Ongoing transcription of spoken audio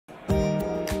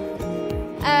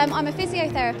I'm a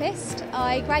physiotherapist.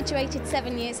 I graduated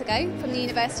 7 years ago from the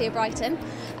University of Brighton,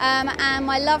 and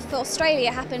my love for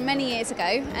Australia happened many years ago,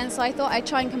 and so I thought I'd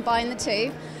try and combine the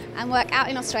two and work out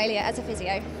in Australia as a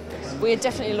physio. We're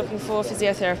definitely looking for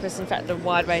physiotherapists, in fact a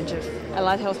wide range of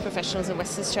allied health professionals in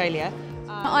Western Australia.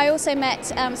 I also met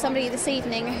somebody this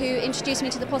evening who introduced me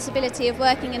to the possibility of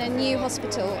working in a new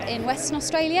hospital in Western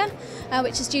Australia,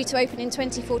 which is due to open in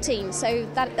 2014, so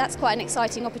that's quite an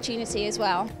exciting opportunity as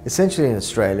well. Essentially in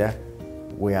Australia,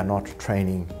 we are not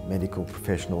training medical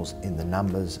professionals in the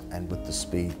numbers and with the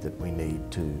speed that we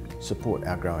need to support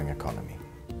our growing economy.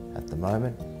 At the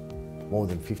moment, more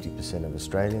than 50% of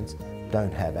Australians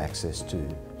don't have access to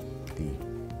the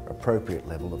appropriate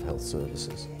level of health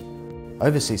services.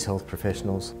 Overseas health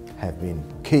professionals have been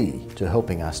key to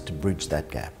helping us to bridge that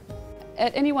gap.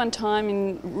 At any one time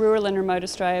in rural and remote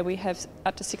Australia we have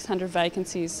up to 600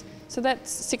 vacancies, so that's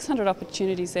 600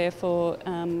 opportunities there for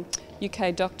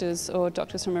UK doctors or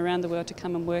doctors from around the world to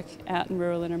come and work out in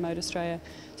rural and remote Australia.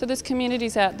 So there's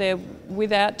communities out there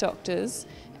without doctors,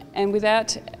 and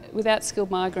without skilled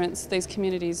migrants these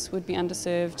communities would be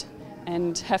underserved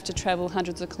and have to travel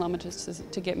hundreds of kilometres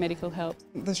to get medical help.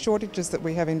 The shortages that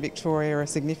we have in Victoria are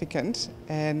significant,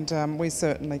 and we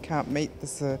certainly can't meet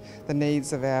the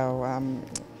needs of our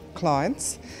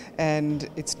clients, and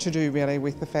it's to do really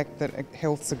with the fact that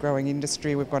health's a growing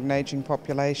industry, we've got an ageing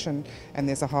population and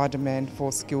there's a high demand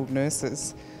for skilled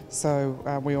nurses, so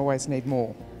we always need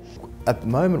more. At the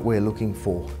moment we're looking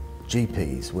for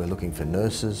GPs, we're looking for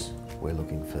nurses, we're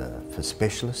looking for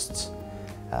specialists.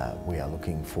 We are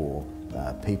looking for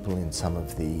people in some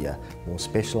of the more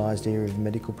specialised area of the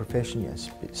medical profession, yes,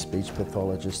 speech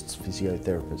pathologists,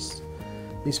 physiotherapists.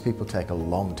 These people take a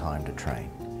long time to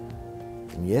train.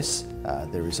 And yes,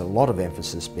 there is a lot of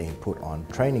emphasis being put on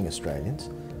training Australians,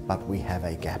 but we have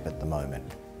a gap at the moment.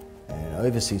 And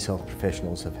overseas health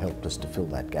professionals have helped us to fill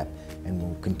that gap and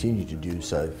will continue to do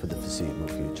so for the foreseeable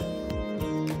future.